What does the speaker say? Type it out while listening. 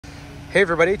Hey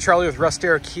everybody, Charlie with Russ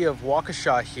Darrow Kia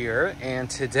Waukesha here, and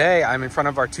today I'm in front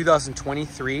of our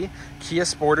 2023 Kia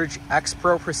Sportage X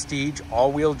Pro Prestige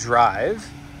all-wheel drive.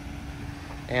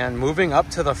 And moving up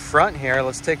to the front here,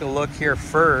 let's take a look here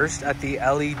first at the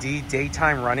LED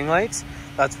daytime running lights.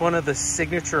 That's one of the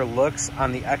signature looks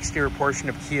on the exterior portion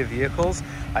of Kia vehicles.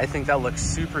 I think that looks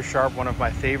super sharp, one of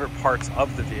my favorite parts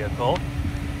of the vehicle.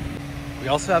 We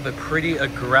also have a pretty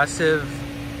aggressive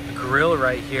grille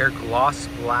right here, gloss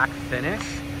black finish,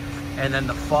 and then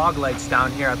the fog lights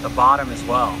down here at the bottom as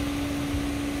well.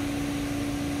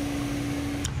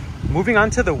 Moving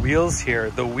on to the wheels here.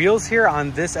 The wheels here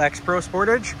on this X Pro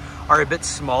Sportage are a bit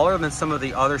smaller than some of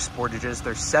the other Sportages.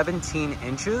 They're 17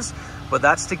 inches, but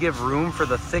that's to give room for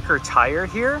the thicker tire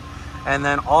here, and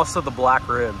then also the black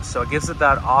rims. So it gives it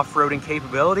that off-roading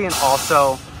capability and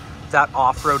also that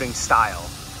off-roading style.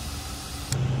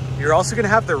 You're also going to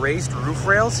have the raised roof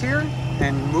rails here,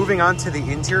 and moving on to the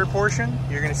interior portion,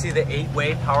 you're going to see the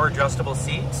 8-way power adjustable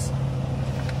seats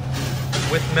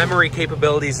with memory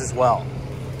capabilities as well.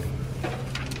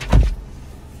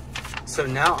 So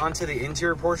now onto the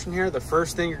interior portion here. The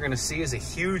first thing you're going to see is a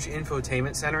huge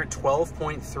infotainment center,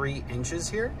 12.3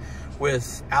 inches here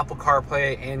with Apple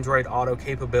CarPlay, Android Auto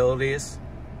capabilities.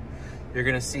 You're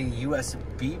going to see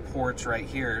USB ports right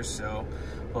here, so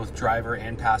both driver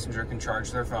and passenger can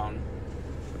charge their phone.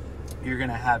 You're going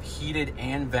to have heated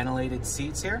and ventilated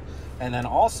seats here, and then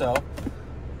also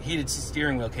heated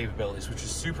steering wheel capabilities, which is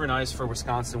super nice for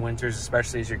Wisconsin winters,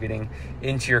 especially as you're getting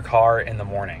into your car in the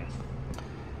morning.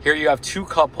 Here you have two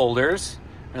cup holders,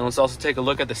 and let's also take a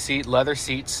look at the seat. Leather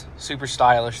seats, super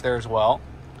stylish there as well.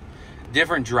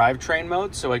 Different drivetrain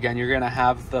modes. So again, you're going to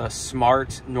have the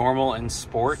Smart, Normal, and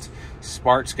Sport.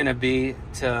 Smart's going to be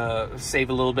to save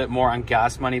a little bit more on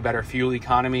gas money, better fuel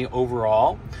economy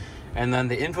overall. And then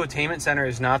the infotainment center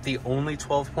is not the only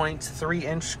 12.3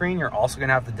 inch screen. You're also going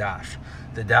to have the dash.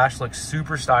 The dash looks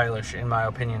super stylish in my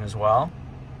opinion as well.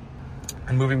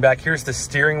 And moving back, here's the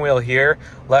steering wheel here.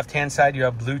 Left hand side, you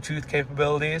have Bluetooth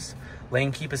capabilities,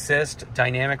 lane keep assist,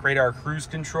 dynamic radar cruise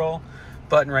control,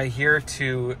 button right here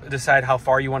to decide how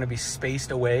far you want to be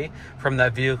spaced away from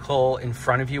that vehicle in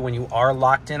front of you when you are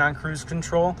locked in on cruise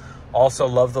control. Also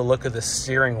love the look of the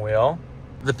steering wheel.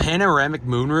 The panoramic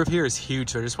moonroof here is huge,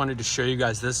 so I just wanted to show you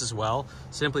guys this as well.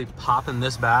 Simply popping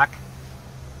this back,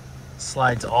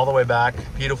 slides all the way back.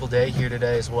 Beautiful day here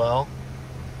today as well.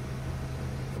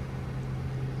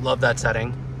 Love that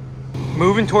setting.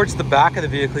 Moving towards the back of the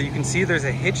vehicle, you can see there's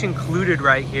a hitch included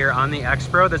right here on the X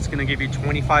Pro that's going to give you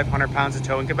 2,500 pounds of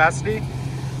towing capacity.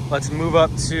 Let's move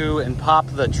up to and pop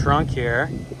the trunk here.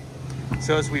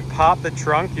 So as we pop the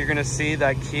trunk, you're going to see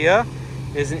that Kia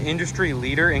is an industry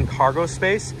leader in cargo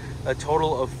space, a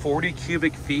total of 40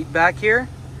 cubic feet back here.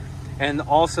 And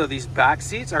also these back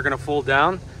seats are going to fold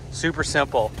down. Super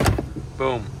simple.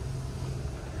 Boom.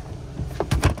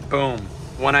 Boom.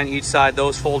 One on each side.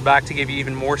 Those fold back to give you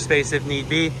even more space if need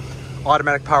be.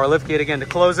 Automatic power liftgate again to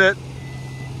close it.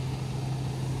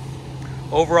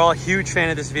 Overall, huge fan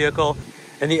of this vehicle.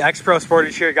 And the X Pro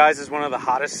Sportage here, guys, is one of the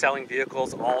hottest selling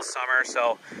vehicles all summer.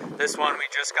 So this one we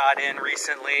just got in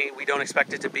recently. We don't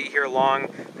expect it to be here long.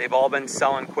 They've all been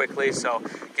selling quickly. So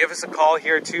give us a call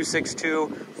here,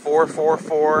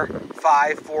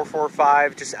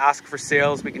 262-444-5445. Just ask for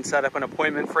sales. We can set up an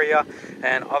appointment for you.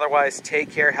 And otherwise, take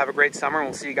care. Have a great summer, and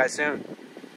we'll see you guys soon.